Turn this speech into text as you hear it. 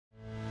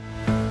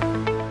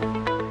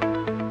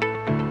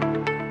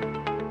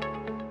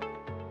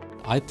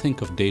I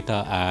think of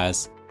data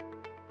as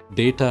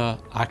data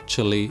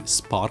actually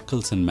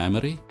sparkles in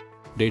memory.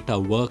 Data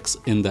works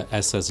in the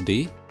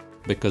SSD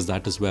because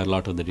that is where a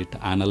lot of the data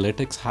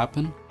analytics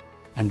happen.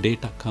 And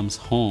data comes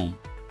home,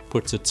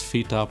 puts its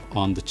feet up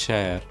on the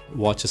chair,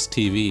 watches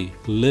TV,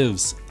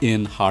 lives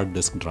in hard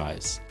disk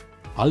drives.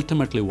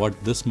 Ultimately,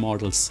 what this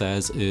model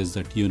says is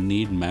that you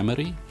need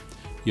memory,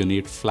 you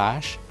need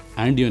flash,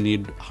 and you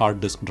need hard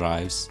disk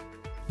drives,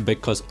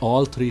 because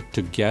all three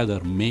together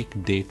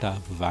make data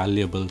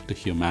valuable to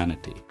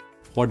humanity.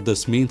 What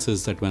this means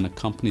is that when a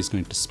company is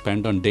going to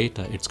spend on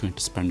data, it's going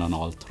to spend on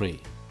all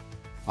three.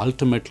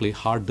 Ultimately,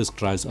 hard disk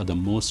drives are the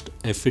most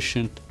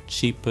efficient,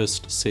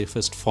 cheapest,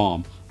 safest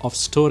form of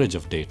storage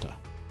of data.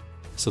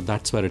 So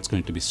that's where it's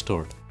going to be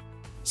stored.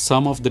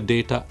 Some of the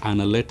data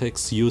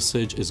analytics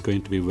usage is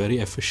going to be very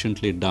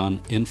efficiently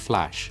done in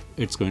flash.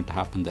 It's going to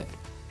happen there.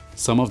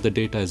 Some of the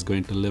data is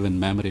going to live in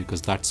memory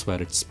because that's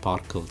where it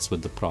sparkles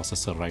with the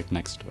processor right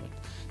next to it.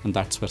 And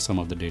that's where some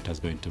of the data is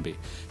going to be.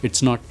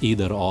 It's not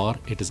either or,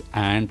 it is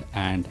and.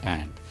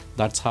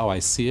 That's how I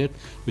see it,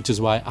 which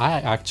is why I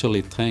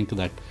actually think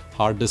that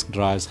hard disk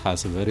drives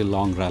has a very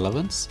long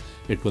relevance.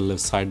 It will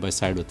live side by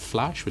side with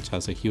flash, which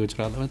has a huge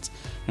relevance,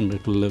 and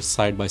it will live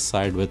side by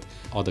side with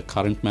all the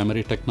current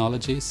memory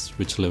technologies,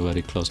 which live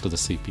very close to the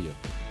CPU.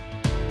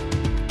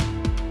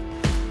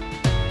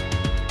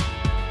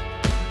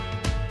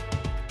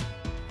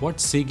 What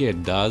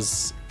Seagate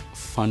does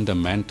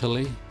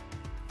fundamentally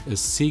is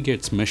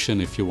Seagate's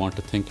mission, if you want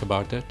to think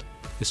about it,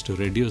 is to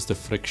reduce the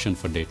friction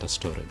for data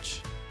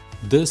storage.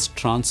 This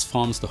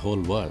transforms the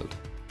whole world.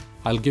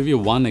 I'll give you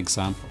one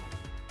example.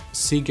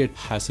 Seagate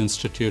has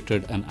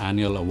instituted an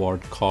annual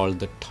award called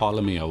the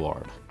Ptolemy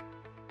Award.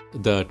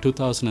 The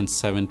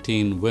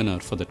 2017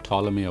 winner for the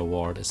Ptolemy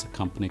Award is a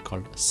company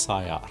called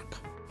SciArc.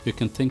 You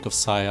can think of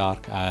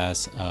SciArc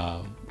as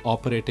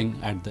operating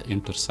at the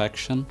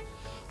intersection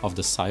of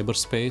the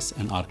cyberspace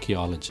and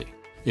archaeology.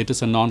 It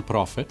is a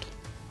non-profit.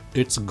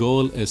 Its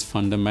goal is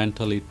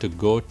fundamentally to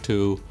go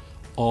to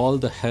all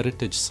the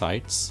heritage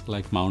sites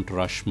like Mount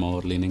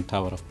Rushmore, Leaning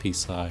Tower of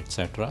Pisa,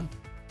 etc.,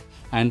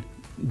 and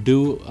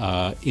do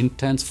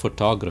intense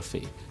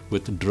photography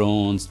with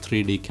drones,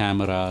 3D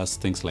cameras,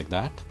 things like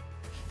that,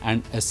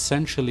 and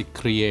essentially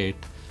create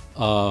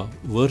a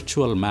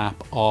virtual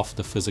map of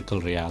the physical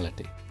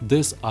reality.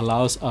 This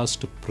allows us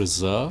to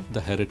preserve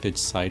the heritage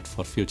site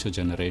for future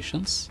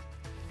generations.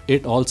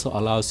 It also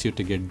allows you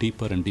to get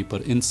deeper and deeper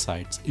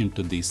insights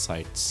into these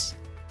sites.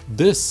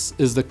 This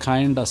is the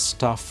kind of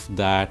stuff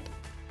that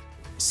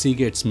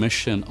Seagate's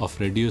mission of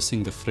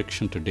reducing the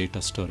friction to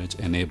data storage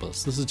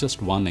enables. This is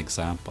just one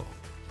example.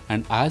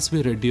 And as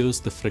we reduce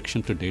the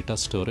friction to data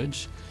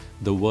storage,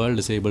 the world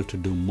is able to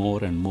do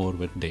more and more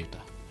with data.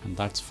 And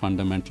that's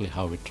fundamentally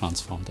how we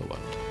transform the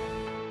world.